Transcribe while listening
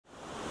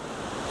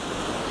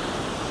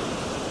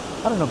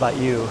I don't know about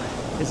you.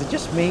 Is it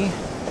just me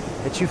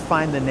that you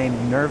find the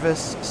name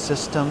nervous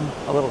system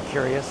a little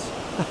curious?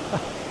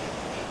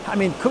 I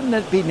mean, couldn't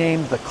it be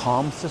named the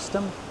calm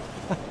system?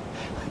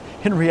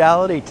 In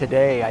reality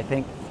today, I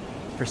think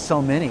for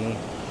so many,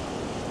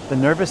 the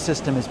nervous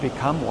system has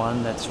become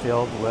one that's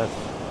filled with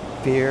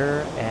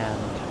fear and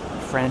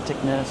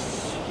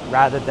franticness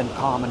rather than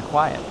calm and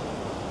quiet.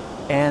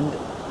 And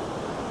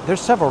there's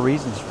several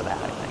reasons for that,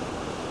 I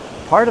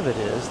think. Part of it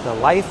is the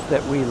life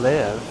that we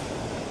live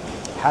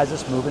has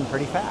us moving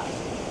pretty fast.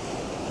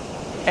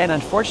 And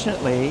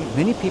unfortunately,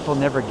 many people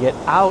never get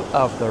out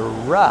of the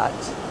rut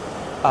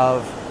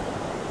of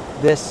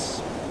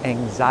this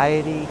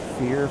anxiety,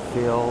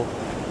 fear-filled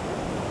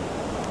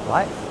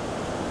life.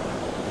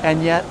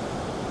 And yet,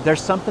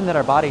 there's something that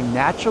our body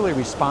naturally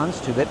responds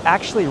to that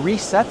actually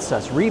resets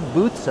us,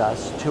 reboots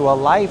us to a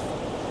life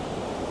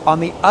on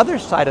the other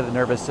side of the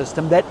nervous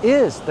system that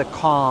is the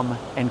calm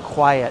and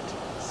quiet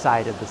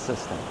side of the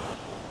system.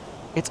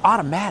 It's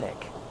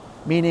automatic,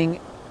 meaning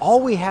all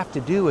we have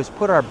to do is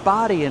put our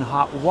body in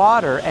hot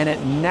water and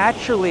it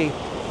naturally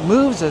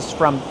moves us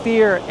from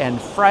fear and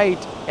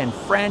fright and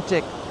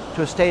frantic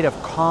to a state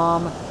of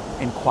calm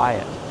and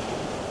quiet.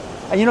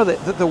 And you know,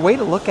 the way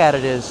to look at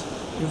it is,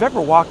 you've ever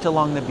walked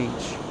along the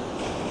beach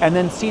and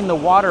then seen the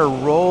water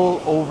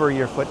roll over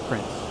your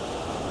footprints.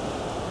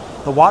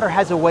 The water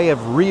has a way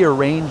of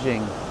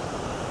rearranging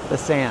the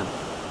sand.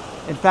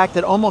 In fact,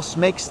 it almost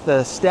makes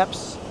the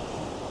steps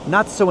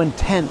not so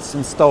intense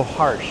and so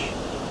harsh,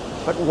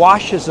 but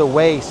washes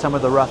away some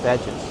of the rough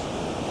edges.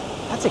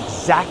 That's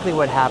exactly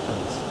what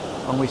happens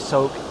when we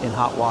soak in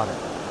hot water.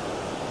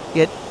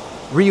 It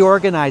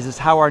reorganizes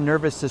how our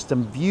nervous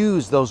system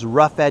views those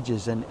rough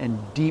edges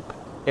and deep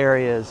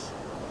areas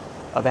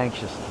of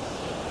anxiousness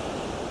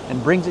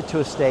and brings it to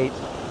a state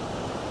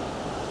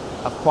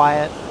of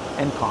quiet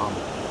and calm.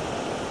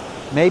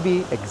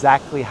 Maybe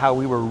exactly how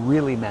we were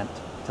really meant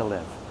to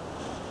live.